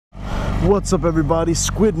What's up everybody,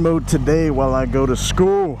 squid mode today while I go to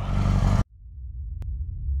school.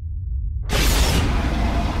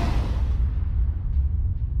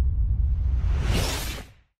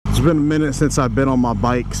 It's been a minute since I've been on my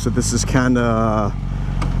bike, so this is kinda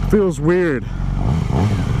feels weird.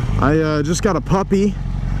 I just got a puppy,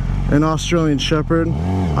 an Australian Shepherd.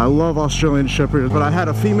 I love Australian Shepherds, but I had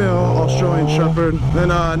a female Australian Shepherd. Then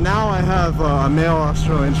now I have a male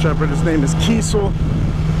Australian Shepherd. His name is Kiesel.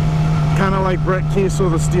 Kind of like Brett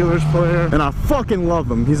Kiesel, the Steelers player. And I fucking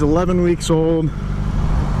love him. He's 11 weeks old.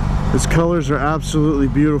 His colors are absolutely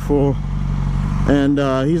beautiful. And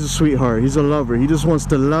he's a sweetheart. He's a lover. He just wants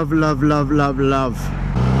to love, love, love, love, love.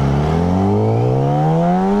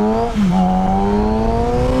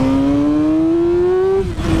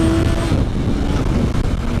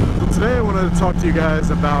 Today I wanted to talk to you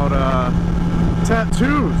guys about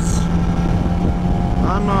tattoos.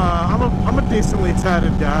 I'm a decently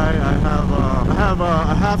tatted guy. I have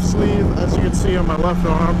a half sleeve, as you can see, on my left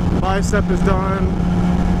arm. Bicep is done.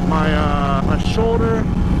 My shoulder.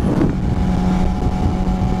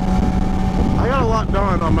 I got a lot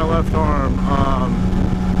done on my left arm.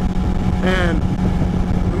 And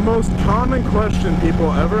the most common question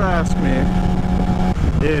people ever ask me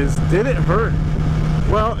is, did it hurt?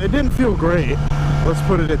 Well, it didn't feel great. Let's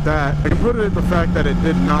put it at that. I can put it at the fact that it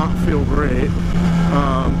did not feel great.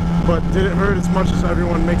 But did it hurt as much as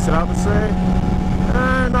everyone makes it out to say?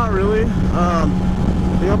 Not really.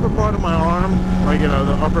 The upper part of my arm, like, you know,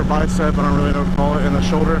 the upper bicep, I don't really know what to call it, and the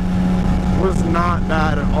shoulder, was not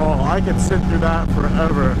bad at all. I could sit through that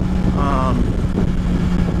forever.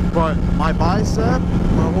 But my bicep,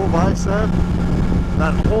 my whole bicep,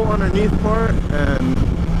 that whole underneath part, and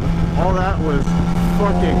all that was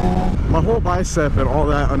fucking, my whole bicep and all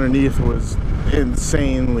that underneath was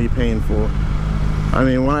insanely painful. I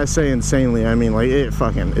mean, when I say insanely, I mean like it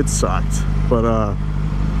sucked. But I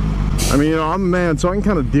mean, you know, I'm a man, so I can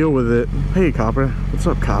kind of deal with it. Hey Copper, what's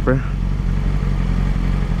up Copper?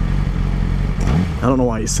 I don't know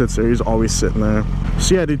why he sits there, he's always sitting there.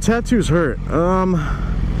 So yeah, dude, tattoos hurt.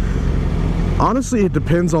 Honestly, it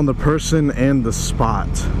depends on the person and the spot.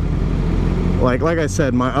 Like I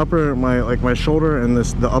said, my shoulder and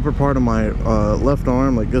the upper part of my left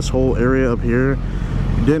arm, like this whole area up here,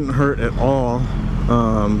 didn't hurt at all.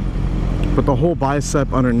 But the whole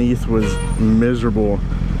bicep underneath was miserable.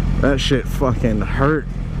 That shit fucking hurt.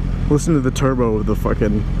 Listen to the turbo of the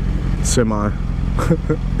fucking semi.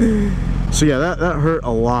 So yeah, that hurt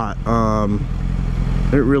a lot.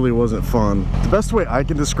 It really wasn't fun. The best way I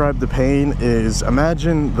can describe the pain is,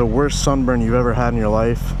 imagine the worst sunburn you've ever had in your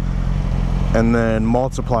life, and then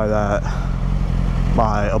multiply that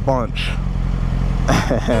by a bunch.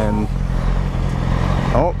 And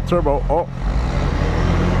oh, turbo, oh,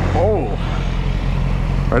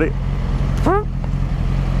 ready?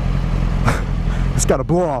 It's got a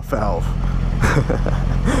blow-off valve.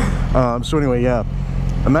 So anyway, yeah,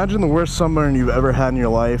 imagine the worst sunburn you've ever had in your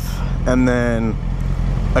life, and then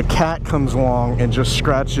a cat comes along and just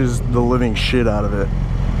scratches the living shit out of it.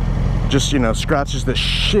 Just, you know, scratches the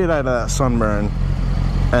shit out of that sunburn,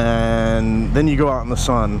 and then you go out in the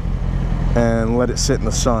sun and let it sit in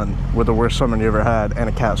the sun with the worst sunburn you ever had and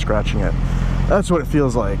a cat scratching it. That's what it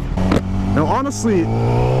feels like. Now honestly,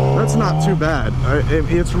 that's not too bad.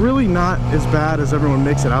 It's really not as bad as everyone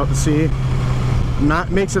makes it out to see.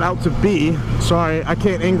 Makes it out to be. Sorry, I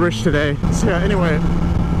can't English today. So yeah, anyway,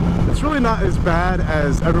 it's really not as bad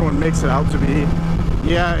as everyone makes it out to be.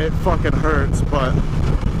 Yeah, it fucking hurts, but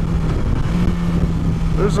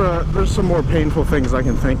there's some more painful things I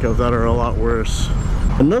can think of that are a lot worse.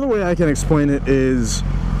 Another way I can explain it is,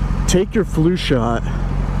 take your flu shot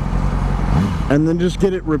and then just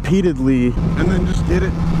get it repeatedly, done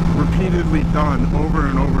over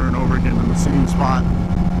and over and over again in the same spot.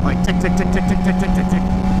 Like tick, tick, tick, tick, tick, tick, tick, tick, tick.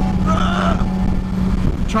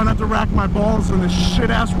 Try not to rack my balls on this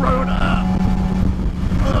shit-ass road.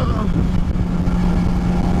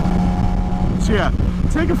 So yeah,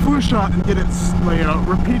 take a flu shot and get it, you know,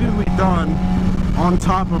 repeatedly done on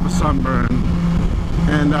top of a sunburn.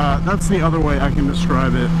 And that's the other way I can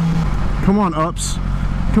describe it. Come on, Ups.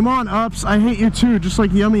 Come on, Ups. I hate you too, just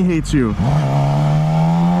like Yummy hates you.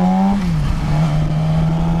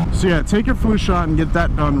 So yeah, take your flu shot and get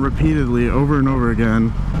that done repeatedly over and over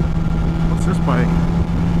again. What's this bike?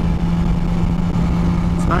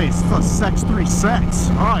 It's nice. It's a Sex 3 Sex.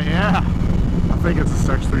 Oh yeah. I think it's a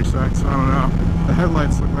Sex 3 Sex. I don't know. The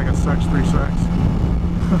headlights look like a Sex 3 Sex.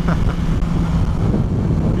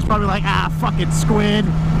 He's probably like, ah, fucking squid.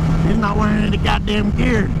 He's not wearing any goddamn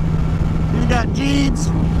gear. He's got jeans.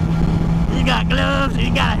 He's got gloves.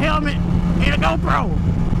 He's got a helmet and a GoPro.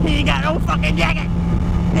 He ain't got no fucking jacket.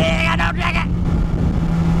 He ain't got no jacket.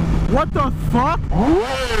 What the fuck?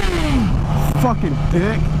 Fucking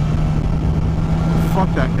dick. Fuck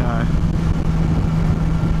that guy.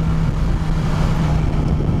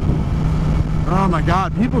 Oh my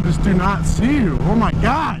god, people just do not see you. Oh my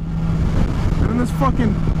god. And then this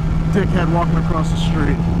fucking dickhead walking across the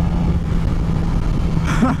street.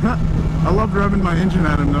 I loved revving my engine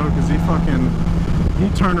at him though, because he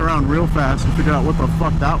turned around real fast and figured out what the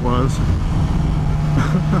fuck that was.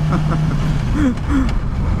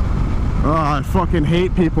 Oh, I fucking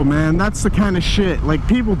hate people, man. That's the kind of shit. Like,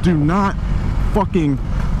 people do not fucking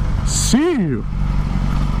see you.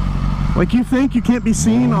 Like, you think you can't be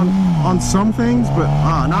seen on some things, but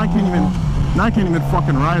now I can't even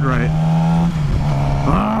fucking ride right.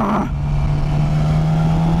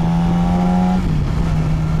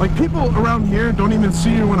 Like, people around here don't even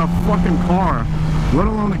see you in a fucking car, let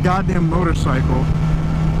alone a goddamn motorcycle.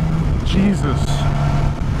 Jesus.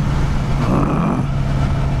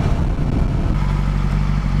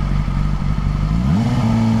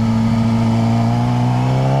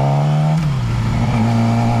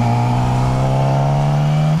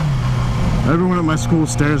 Everyone at my school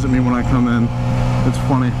stares at me when I come in. It's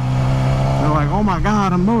funny. They're like, oh my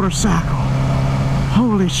god, a motorcycle.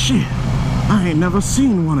 Holy shit. I ain't never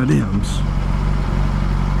seen one of them.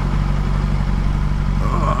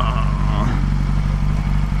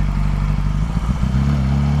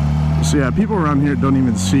 So yeah, people around here don't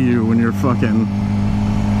even see you when you're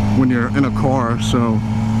in a car, so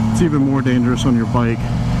it's even more dangerous on your bike.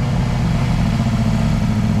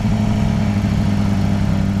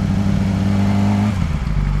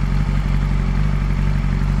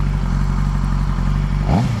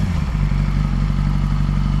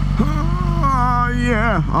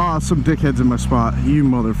 Yeah, some dickheads in my spot. You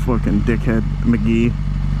motherfucking dickhead McGee.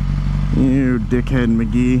 You dickhead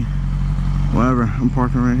McGee. Whatever, I'm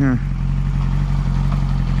parking right here.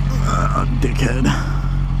 Dickhead.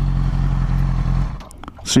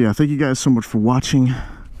 So yeah, thank you guys so much for watching.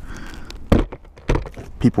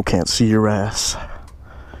 People can't see your ass.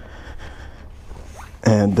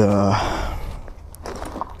 And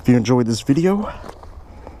if you enjoyed this video,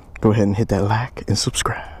 go ahead and hit that like and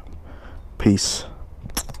subscribe. Peace.